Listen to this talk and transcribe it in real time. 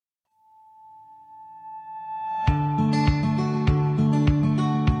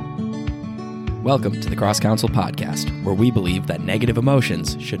Welcome to the Cross Counsel Podcast, where we believe that negative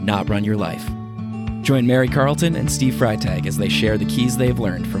emotions should not run your life. Join Mary Carlton and Steve Freitag as they share the keys they've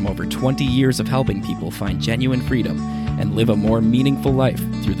learned from over 20 years of helping people find genuine freedom and live a more meaningful life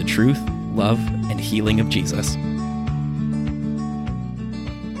through the truth, love, and healing of Jesus.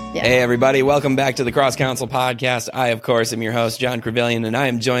 Yeah. Hey, everybody. Welcome back to the Cross Counsel Podcast. I, of course, am your host, John Crevillian, and I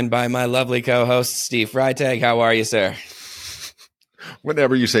am joined by my lovely co-host, Steve Freitag. How are you, sir?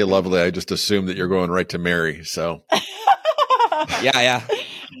 Whenever you say lovely, I just assume that you're going right to Mary. So, yeah.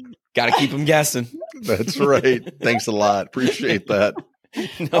 Got to keep them guessing. That's right. Thanks a lot. Appreciate that.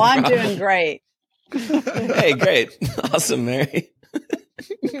 I'm doing great. Hey, great. Awesome, Mary.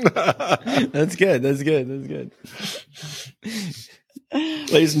 That's good.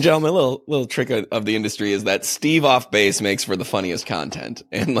 Ladies and gentlemen, a little trick of the industry is that Steve off base makes for the funniest content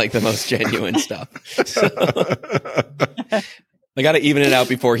and like the most genuine stuff. So, I got to even it out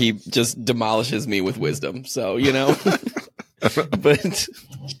before he just demolishes me with wisdom. So, but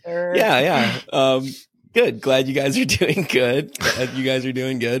sure. Yeah. Good. Glad you guys are doing good.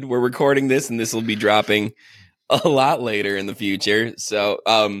 We're recording this and this will be dropping a lot later in the future. So,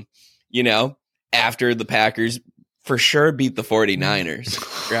 after the Packers for sure beat the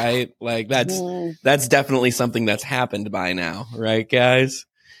 49ers, right? Like that's definitely something that's happened by now, right, guys?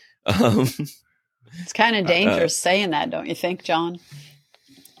 It's kind of dangerous saying that, don't you think, John?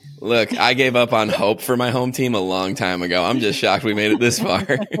 Look, I gave up on hope for my home team a long time ago. I'm just shocked we made it this far.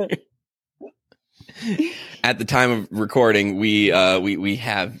 At the time of recording, we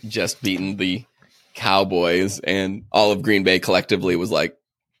have just beaten the Cowboys, and all of Green Bay collectively was like,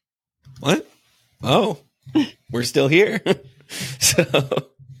 "What? Oh, we're still here." So,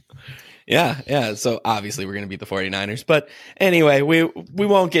 yeah. So obviously we're going to beat the 49ers. But anyway, we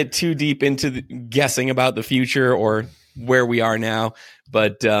won't get too deep into guessing about the future or where we are now.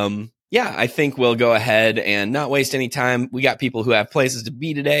 But I think we'll go ahead and not waste any time. We got people who have places to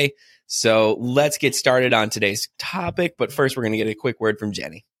be today. So let's get started on today's topic. But first, we're going to get a quick word from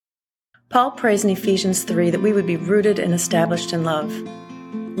Jenny. Paul prays in Ephesians 3 that we would be rooted and established in love.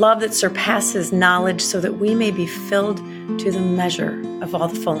 Love that surpasses knowledge so that we may be filled to the measure of all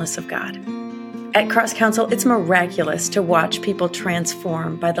the fullness of God. At Cross Counsel, it's miraculous to watch people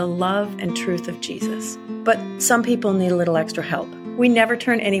transform by the love and truth of Jesus. But some people need a little extra help. We never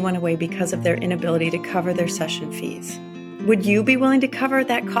turn anyone away because of their inability to cover their session fees. Would you be willing to cover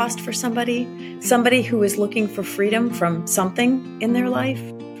that cost for somebody who is looking for freedom from something in their life?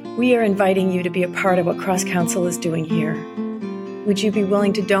 We are inviting you to be a part of what Cross Counsel is doing here. Would you be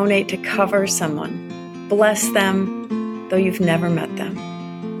willing to donate to cover someone? Bless them, though you've never met them.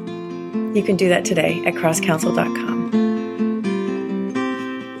 You can do that today at crosscounsel.com.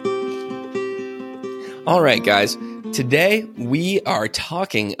 All right, guys. Today we are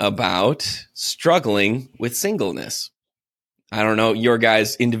talking about struggling with singleness. I don't know your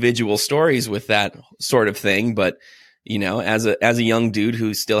guys' individual stories with that sort of thing, but as a young dude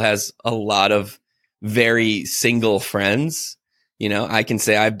who still has a lot of very single friends, I can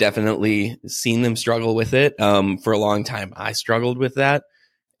say I've definitely seen them struggle with it. For a long time, I struggled with that.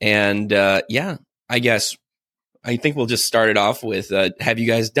 And I think we'll just start it off with, have you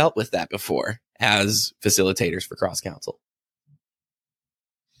guys dealt with that before as facilitators for Cross Counsel?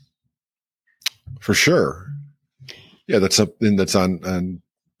 For sure. Yeah, that's something that's on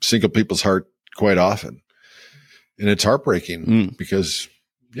single people's heart quite often. And it's heartbreaking because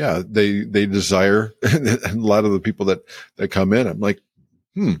they desire, and a lot of the people that come in, I'm like,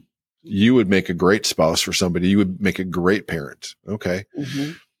 you would make a great spouse for somebody. You would make a great parent. Okay.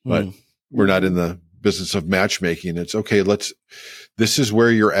 Mm-hmm. But we're not in the business of matchmaking. It's okay. This is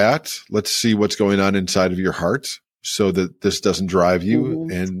where you're at. Let's see what's going on inside of your heart so that this doesn't drive you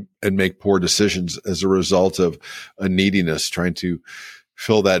and make poor decisions as a result of a neediness, trying to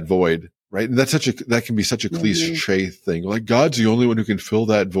fill that void. Right. And that can be such a cliche thing. Like, God's the only one who can fill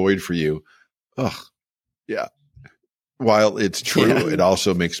that void for you. Ugh. Yeah. While it's true, it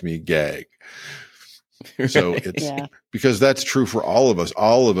also makes me gag. So it's because that's true for all of us.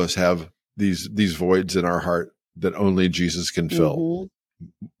 All of us have these voids in our heart that only Jesus can fill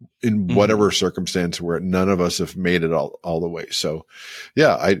in whatever circumstance we're at. None of us have made it all the way. So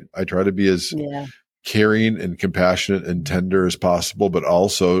I try to be as caring and compassionate and tender as possible, but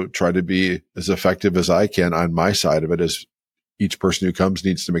also try to be as effective as I can on my side of it, as each person who comes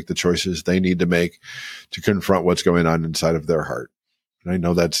needs to make the choices they need to make to confront what's going on inside of their heart. And I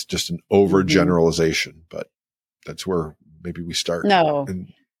know that's just an overgeneralization, but that's where maybe we start. No,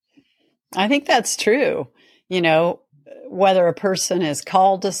 I think that's true. whether a person is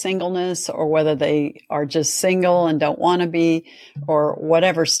called to singleness or whether they are just single and don't want to be, or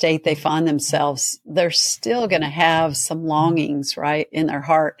whatever state they find themselves, they're still going to have some longings, right, in their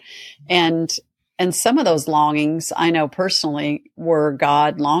heart. And some of those longings, I know personally, were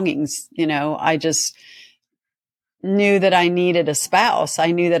God longings. I just knew that I needed a spouse.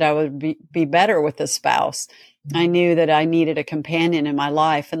 I knew that I would be better with a spouse. I knew that I needed a companion in my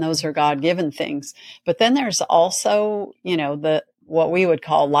life, and those are God-given things. But then there's also, what we would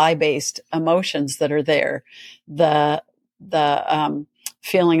call lie-based emotions that are there. The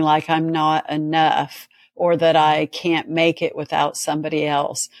feeling like I'm not enough, or that I can't make it without somebody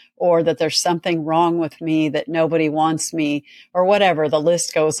else, or that there's something wrong with me, that nobody wants me, or whatever. The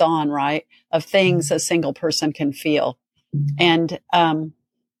list goes on, right, of things a single person can feel. And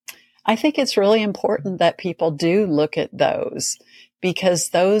I think it's really important that people do look at those, because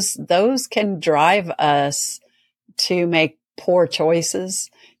those can drive us to make poor choices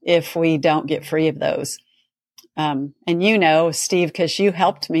if we don't get free of those. And Steve, because you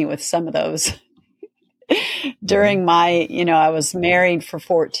helped me with some of those during my, I was married for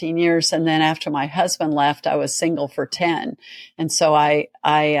 14 years. And then after my husband left, I was single for 10. And so I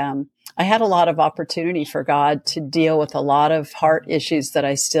had a lot of opportunity for God to deal with a lot of heart issues that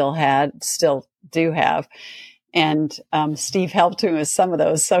I still do have. And Steve helped me with some of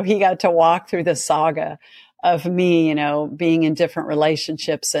those. So he got to walk through the saga of me, being in different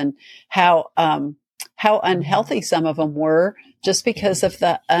relationships, and how unhealthy some of them were, just because of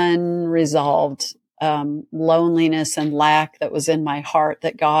the unresolved loneliness and lack that was in my heart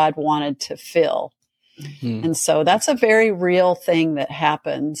that God wanted to fill. Mm-hmm. And so that's a very real thing that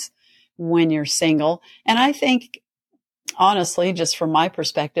happens when you're single. And I think, honestly, just from my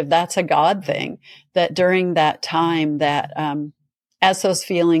perspective, that's a God thing, that during that time that, as those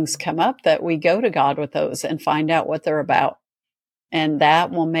feelings come up, that we go to God with those and find out what they're about. And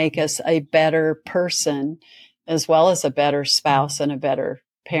that will make us a better person, as well as a better spouse and a better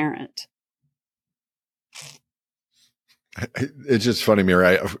parent. It's just funny,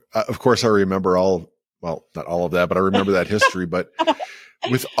 Mary. Of course, I remember not all of that, but I remember that history. But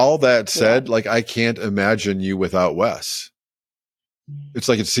with all that said, I can't imagine you without Wes. It's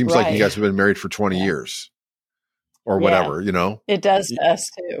like, it seems like you guys have been married for 20 years or whatever, It does to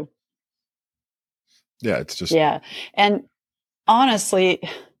us too. Yeah. It's just, And honestly,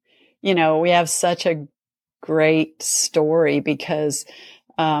 we have such a great story, because,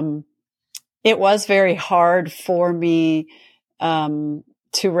 it was very hard for me, to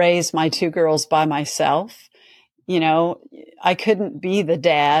raise my two girls by myself. I couldn't be the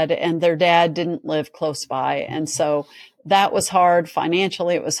dad, and their dad didn't live close by. And so that was hard.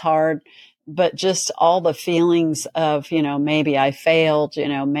 Financially, it was hard, but just all the feelings of, maybe I failed,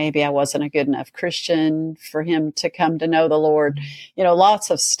 maybe I wasn't a good enough Christian for him to come to know the Lord. Lots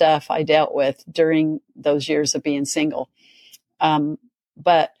of stuff I dealt with during those years of being single.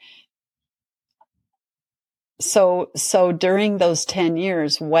 But so during those 10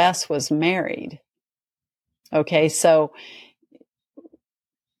 years, Wes was married. Okay. So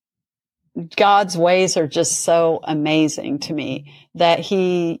God's ways are just so amazing to me, that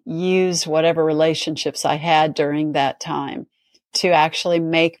he used whatever relationships I had during that time to actually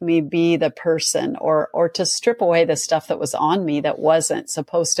make me be the person, or to strip away the stuff that was on me that wasn't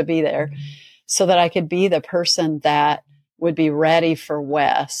supposed to be there, so that I could be the person that would be ready for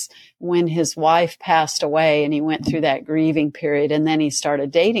Wes when his wife passed away and he went through that grieving period, and then he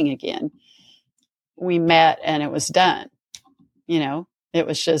started dating again. We met and it was done. It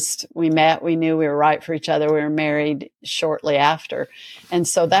was just, we met, we knew we were right for each other. We were married shortly after. And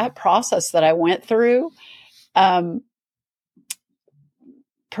so that process that I went through,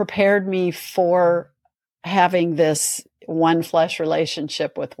 prepared me for having this one flesh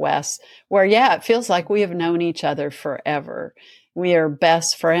relationship with Wes, where, it feels like we have known each other forever. We are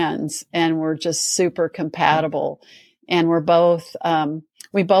best friends, and we're just super compatible. And we're both,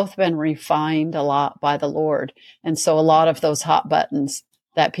 we both been refined a lot by the Lord. And so a lot of those hot buttons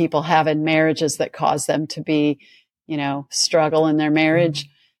that people have in marriages that cause them to be, struggle in their marriage,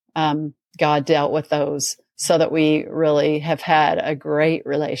 God dealt with those, so that we really have had a great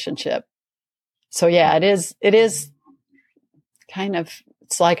relationship. So it is kind of,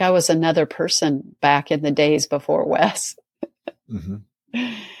 it's like I was another person back in the days before Wes. Mm-hmm.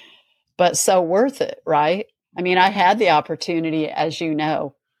 But so worth it, right? I mean, I had the opportunity, as you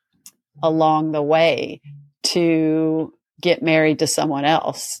know, along the way to get married to someone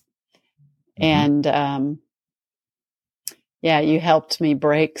else. Mm-hmm. And, you helped me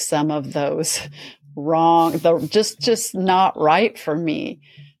break some of those just not right for me.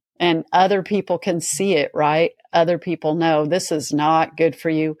 And other people can see it, right? other people know this is not good for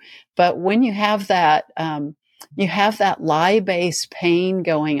you. But when you have that lie-based pain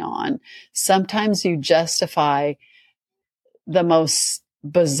going on, sometimes you justify the most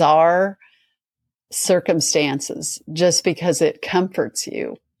bizarre circumstances just because it comforts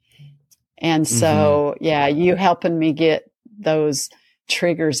you. And so, yeah, you helping me get those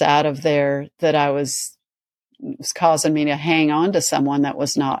triggers out of there that was causing me to hang on to someone that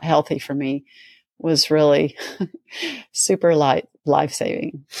was not healthy for me was really super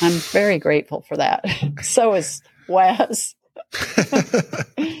life-saving. I'm very grateful for that. So is Wes.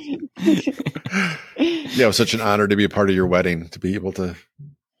 Yeah, it was such an honor to be a part of your wedding, to be able to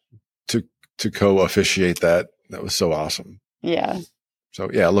co-officiate that. That was so awesome. Yeah. So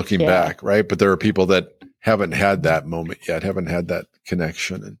yeah, looking back, right? But there are people that haven't had that moment yet, haven't had that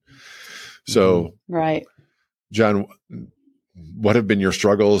connection. And so, right. John, what have been your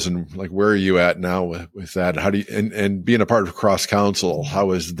struggles, and like, where are you at now with that? How do you, and being a part of Cross Counsel,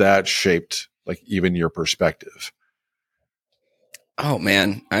 how has that shaped like even your perspective? Oh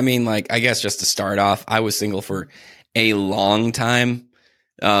man. I mean, like, I guess just to start off, I was single for a long time.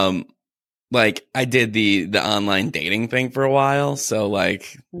 Like I did the online dating thing for a while. So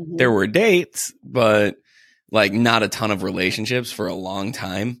like there were dates, but like not a ton of relationships for a long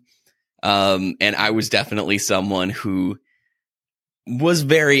time. And I was definitely someone who was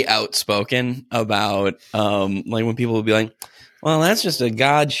very outspoken about, like when people would be like, well, that's just a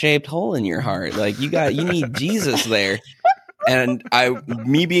God-shaped hole in your heart. Like you need Jesus there. And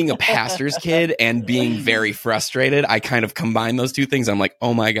me being a pastor's kid and being very frustrated, I kind of combine those two things. I'm like,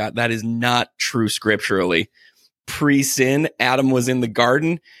 oh my God, that is not true scripturally. Pre-sin, Adam was in the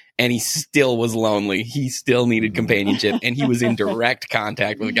garden and he still was lonely. He still needed companionship and he was in direct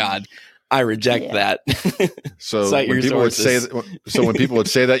contact with God. I reject that. So when people would say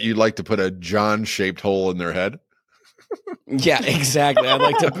that, you'd like to put a John-shaped hole in their head. Yeah, exactly. I'd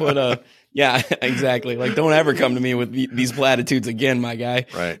like to put yeah, exactly. Like, don't ever come to me with these platitudes again, my guy.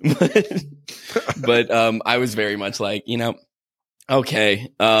 Right. But I was very much like, okay,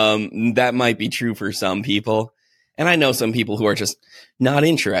 that might be true for some people. And I know some people who are just not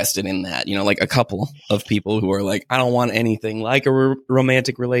interested in that, like a couple of people who are like, I don't want anything like a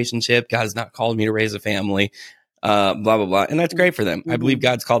romantic relationship. God has not called me to raise a family, blah, blah, blah. And that's great for them. I believe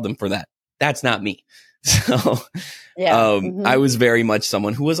God's called them for that. That's not me. So I was very much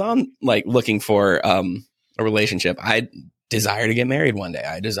someone who was on like looking for a relationship. I desire to get married one day.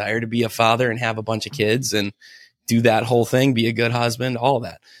 I desire to be a father and have a bunch of kids and do that whole thing, be a good husband, all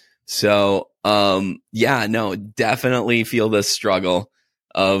that. So definitely feel the struggle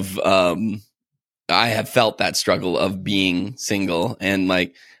of I have felt that struggle of being single, and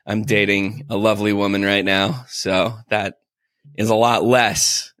like I'm dating a lovely woman right now. So that is a lot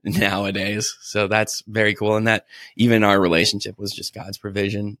less nowadays. So that's very cool. And that even our relationship was just God's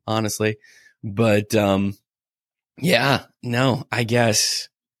provision, honestly. But, I guess,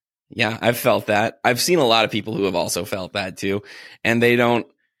 I've felt that. I've seen a lot of people who have also felt that too. And they don't,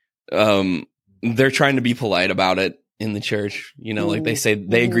 they're trying to be polite about it in the church. Like they say,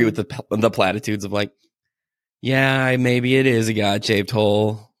 they agree with the platitudes of like, yeah, maybe it is a God-shaped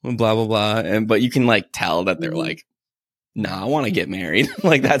hole, blah, blah, blah. But you can like tell that they're like, nah, I want to get married.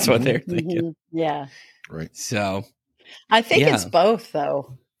 Like that's what they're thinking. Yeah. Right. So I think it's both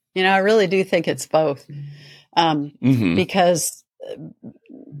though. I really do think it's both. Because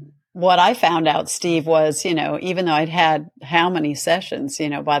what I found out, Steve, was, even though I'd had how many sessions,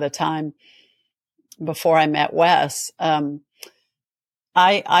 by the time before I met Wes, I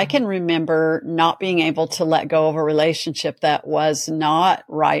can remember not being able to let go of a relationship that was not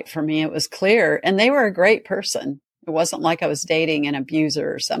right for me. It was clear. And they were a great person. It wasn't like I was dating an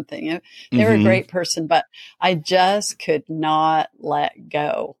abuser or something. They were a great person, but I just could not let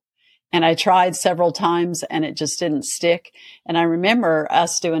go. And I tried several times and it just didn't stick. And I remember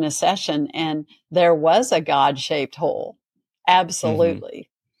us doing a session and there was a God-shaped hole. Absolutely.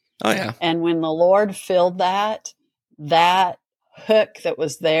 Oh yeah. And when the Lord filled that hook that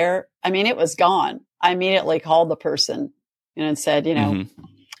was there, it was gone. I immediately called the person and said,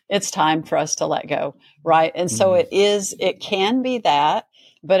 it's time for us to let go. Right. And so it can be that,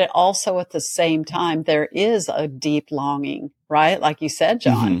 but it also at the same time, there is a deep longing, right? Like you said,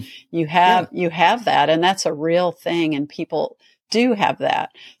 John, you have that, and that's a real thing. And people do have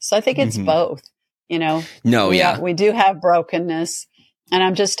that. So I think it's both, we do have brokenness, and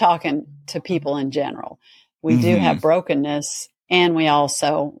I'm just talking to people in general. We do have brokenness, and we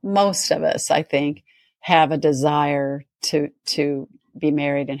also, most of us, I think, have a desire to be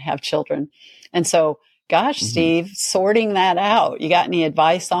married and have children. And so, gosh, Steve, sorting that out. You got any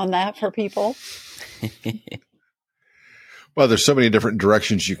advice on that for people? Well, there's so many different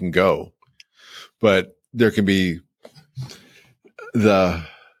directions you can go, but there can be that's,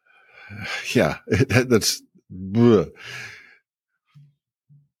 bleh.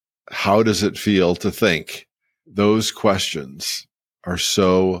 How does it feel to think? Those questions are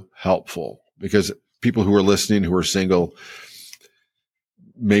so helpful because people who are listening, who are single,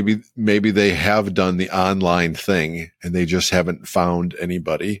 maybe they have done the online thing and they just haven't found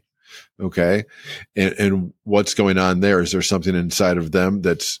anybody. Okay. And what's going on there? Is there something inside of them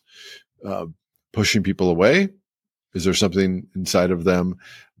that's pushing people away? Is there something inside of them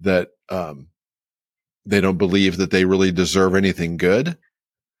that they don't believe that they really deserve anything good?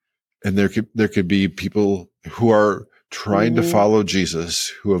 And there could be people who are trying to follow Jesus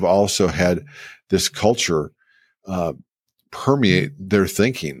who have also had this culture permeate their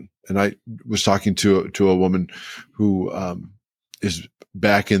thinking. And I was talking to a woman who is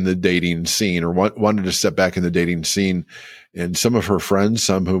back in the dating scene, or wanted to step back in the dating scene. And some of her friends,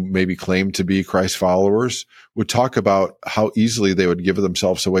 some who maybe claim to be Christ followers, would talk about how easily they would give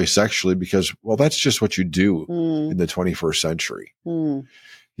themselves away sexually because, well, that's just what you do in the 21st century.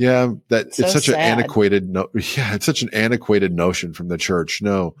 Yeah, it's such an antiquated it's such an antiquated notion from the church.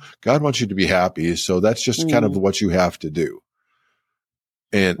 No, God wants you to be happy, so that's just kind of what you have to do.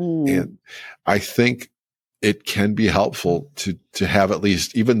 And I think it can be helpful to have at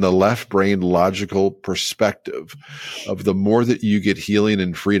least even the left brain logical perspective of the more that you get healing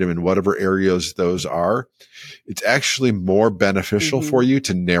and freedom in whatever areas those are, it's actually more beneficial for you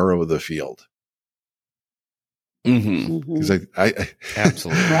to narrow the field. Because I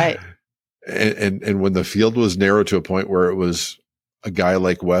absolutely right. And when the field was narrowed to a point where it was a guy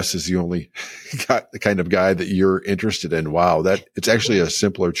like Wes is the only the kind of guy that you're interested in, wow, that it's actually a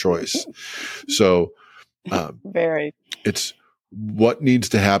simpler choice. So, very, it's what needs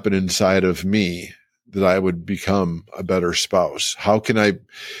to happen inside of me that I would become a better spouse. How can I,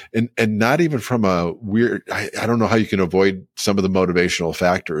 and not even from a weird, I don't know how you can avoid some of the motivational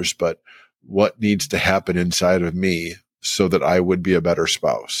factors, but what needs to happen inside of me so that I would be a better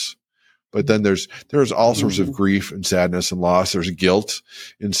spouse. But then there's all sorts of grief and sadness and loss. There's guilt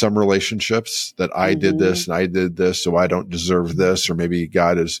in some relationships that I did this and I did this, so I don't deserve this. Or maybe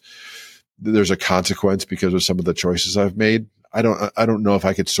there's a consequence because of some of the choices I've made. I don't know if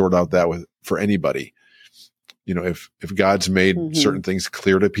I could sort out that for anybody. You know, if God's made certain things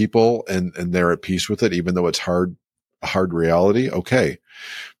clear to people and they're at peace with it, even though it's a hard reality, okay.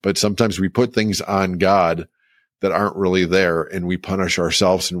 But sometimes we put things on God that aren't really there, and we punish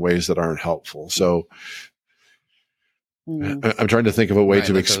ourselves in ways that aren't helpful. So I'm trying to think of a way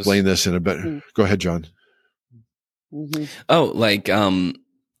to explain this in a better. Go ahead, John. Oh, like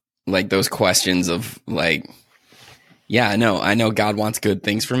those questions of like, yeah, I know God wants good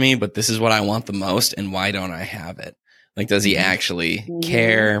things for me, but this is what I want the most, and why don't I have it? Like, does he actually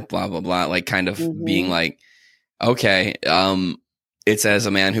care? Blah, blah, blah. Like, kind of being like, okay, it says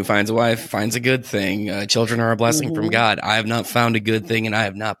a man who finds a wife finds a good thing. Children are a blessing from God. I have not found a good thing, and I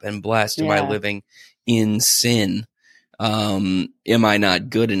have not been blessed. Am I living in sin? Am I not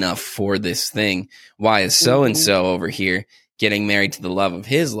good enough for this thing? Why is so-and-so over here getting married to the love of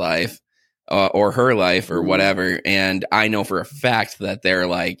his life or her life or whatever? And I know for a fact that they're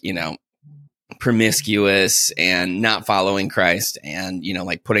like, you know, promiscuous and not following Christ and, you know,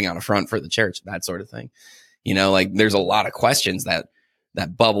 like putting on a front for the church, that sort of thing. You know, like there's a lot of questions that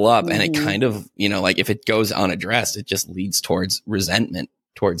bubble up and it kind of, you know, like if it goes unaddressed, it just leads towards resentment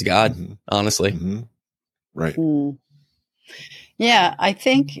towards God, honestly. Right. Yeah, I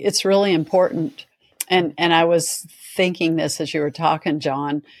think it's really important. And I was thinking this as you were talking,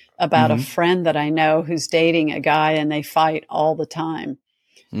 John, about a friend that I know who's dating a guy and they fight all the time.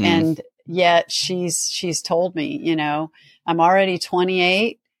 And yet she's told me, you know, I'm already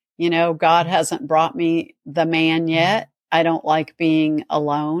 28. You know, God hasn't brought me the man yet. I don't like being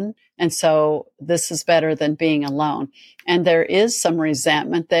alone. And so this is better than being alone. And there is some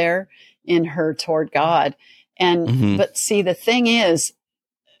resentment there in her toward God. And, but see, the thing is,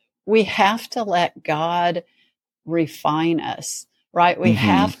 we have to let God refine us, right? We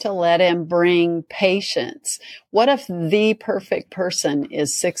have to let him bring patience. What if the perfect person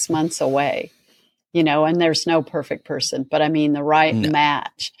is 6 months away? You know, and there's no perfect person, but I mean the right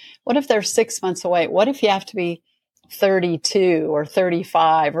match. What if they're 6 months away? What if you have to be 32 or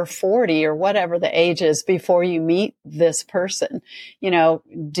 35 or 40 or whatever the age is before you meet this person? You know,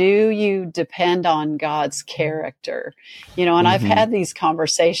 do you depend on God's character? You know, and I've had these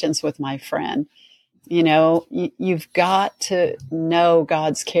conversations with my friend You know, you've got to know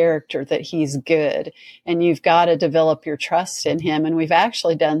God's character, that he's good, and you've got to develop your trust in him. And we've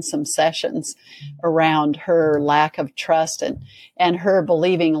actually done some sessions around her lack of trust and her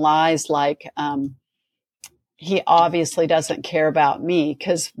believing lies like, he obviously doesn't care about me,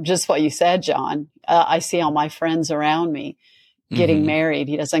 because just what you said, John, I see all my friends around me getting married.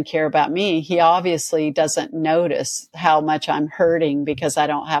 He doesn't care about me. He obviously doesn't notice how much I'm hurting because I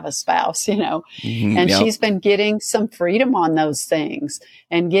don't have a spouse, you know. And she's been getting some freedom on those things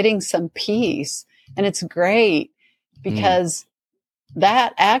and getting some peace. And it's great because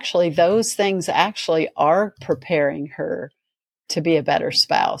those things actually are preparing her to be a better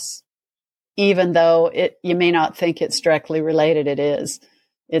spouse. Even though you may not think it's directly related, it is.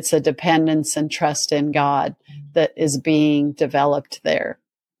 It's a dependence and trust in God that is being developed there.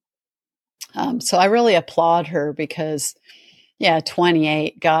 So I really applaud her because,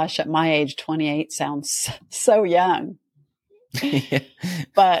 28, gosh, at my age, 28 sounds so young.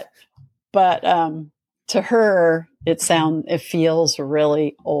 But to her, it feels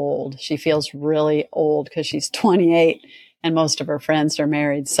really old. She feels really old because she's 28 and most of her friends are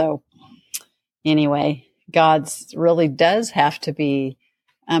married. So anyway, God's really does have to be,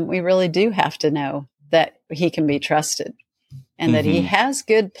 we really do have to know that he can be trusted and that he has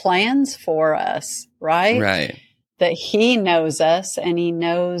good plans for us, right? Right. That he knows us and he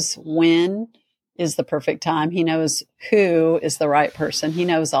knows when is the perfect time. He knows who is the right person. He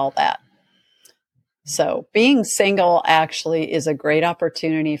knows all that. So being single actually is a great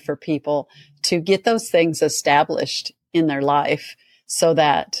opportunity for people to get those things established in their life so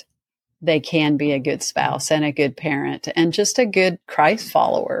that they can be a good spouse and a good parent and just a good Christ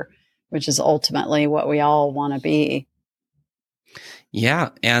follower, which is ultimately what we all want to be. Yeah.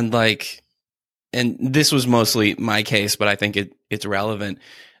 And this was mostly my case, but I think it's relevant.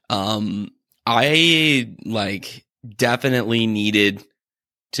 I definitely needed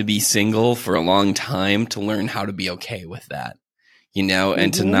to be single for a long time to learn how to be okay with that, you know,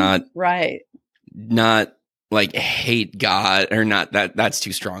 and to not hate God, or not that's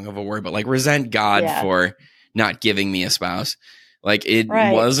too strong of a word, but resent God for not giving me a spouse. It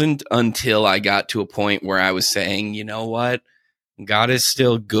wasn't until I got to a point where I was saying, you know what, God is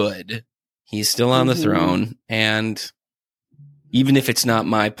still good. He's still on the throne. And even if it's not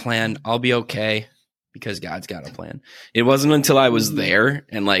my plan, I'll be okay because God's got a plan. It wasn't until I was there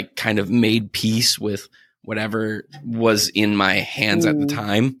and kind of made peace with whatever was in my hands at the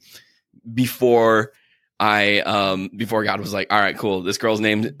time before God was like, all right, cool. This girl's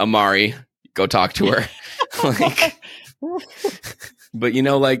named Amari. Go talk to her. But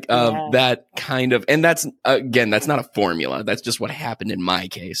that kind of, and that's, again, that's not a formula. That's just what happened in my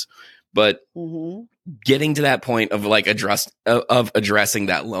case. But getting to that point of addressing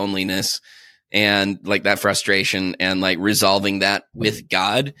that loneliness and that frustration and resolving that with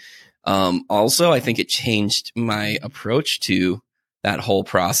God. Also, I think it changed my approach to that whole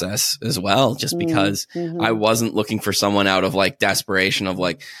process as well, just because I wasn't looking for someone out of desperation of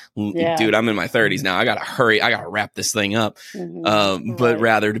dude, I'm in my 30s now. I got to hurry. I got to wrap this thing up. But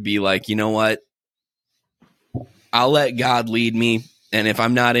rather to be you know what? I'll let God lead me. And if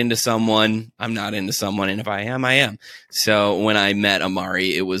I'm not into someone, I'm not into someone. And if I am, I am. So when I met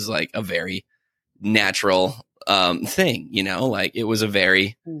Amari, it was a very natural thing, you know, it was a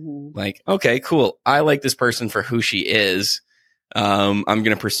very okay, cool. I like this person for who she is. I'm going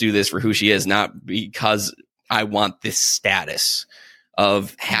to pursue this for who she is, not because I want this status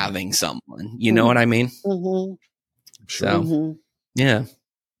of having someone. You know what I mean? So, yeah.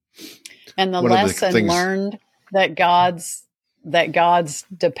 And the lesson learned that God's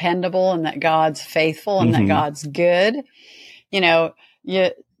dependable and that God's faithful and that God's good, you know,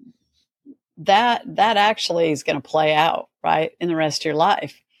 that actually is going to play out right in the rest of your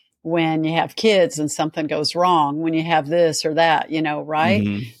life. When you have kids and something goes wrong, when you have this or that, you know,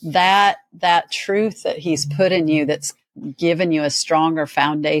 right? That truth that he's put in you, that's given you a stronger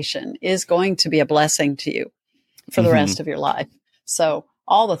foundation, is going to be a blessing to you for the rest of your life. So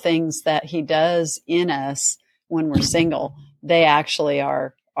all the things that he does in us when we're single, they actually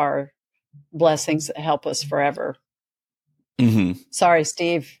are blessings that help us forever. Sorry,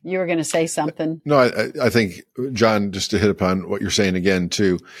 Steve, you were going to say something. No, I think, John, just to hit upon what you're saying again,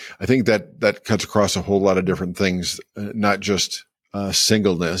 too, I think that cuts across a whole lot of different things, not just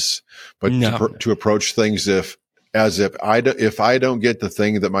singleness, but to approach things if I don't get the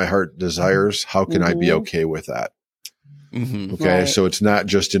thing that my heart desires, how can I be okay with that? Okay. Right. So it's not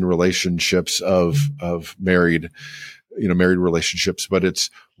just in relationships of married relationships, but it's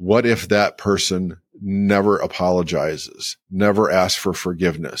what if that person never apologizes, never asks for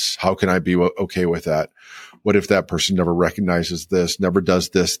forgiveness. How can I be okay with that? What if that person never recognizes this, never does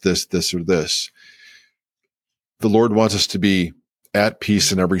this, or this? The Lord wants us to be at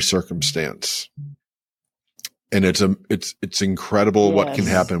peace in every circumstance. And it's incredible what can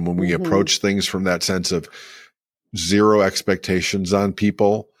happen when we approach things from that sense of zero expectations on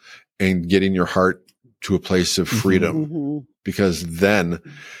people and getting your heart to a place of freedom. Because then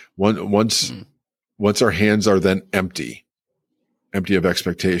once our hands are then empty of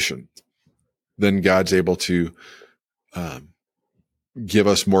expectation, then God's able to give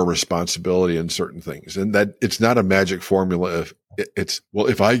us more responsibility in certain things. And that it's not a magic formula.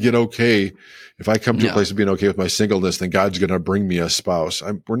 If I get okay, if I come to a place of being okay with my singleness, then God's going to bring me a spouse.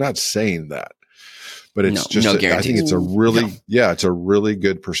 We're not saying that, but it's I think it's it's a really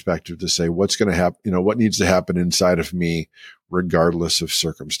good perspective to say what's going to happen, what needs to happen inside of me, regardless of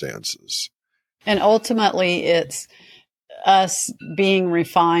circumstances. And ultimately it's us being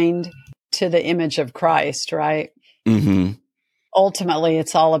refined to the image of Christ, right? Mm-hmm. Ultimately,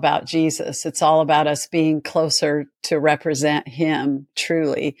 it's all about Jesus. It's all about us being closer to represent him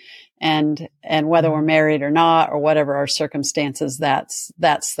truly. And whether we're married or not, or whatever our circumstances, that's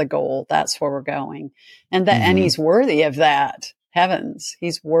the goal. That's where we're going. And and he's worthy of that. Heavens,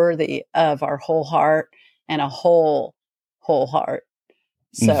 he's worthy of our whole heart and a whole heart.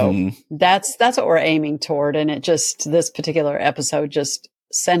 So that's what we're aiming toward. And this particular episode just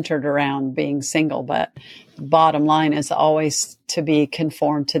centered around being single, but bottom line is always to be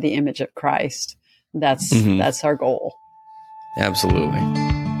conformed to the image of Christ. That's our goal. Absolutely.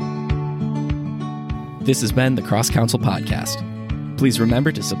 This has been the Cross Counsel Podcast. Please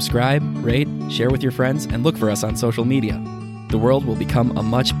remember to subscribe, rate, share with your friends, and look for us on social media. The world will become a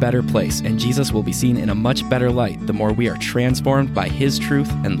much better place, and Jesus will be seen in a much better light the more we are transformed by his truth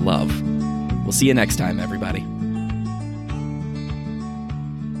and love. We'll see you next time, everybody.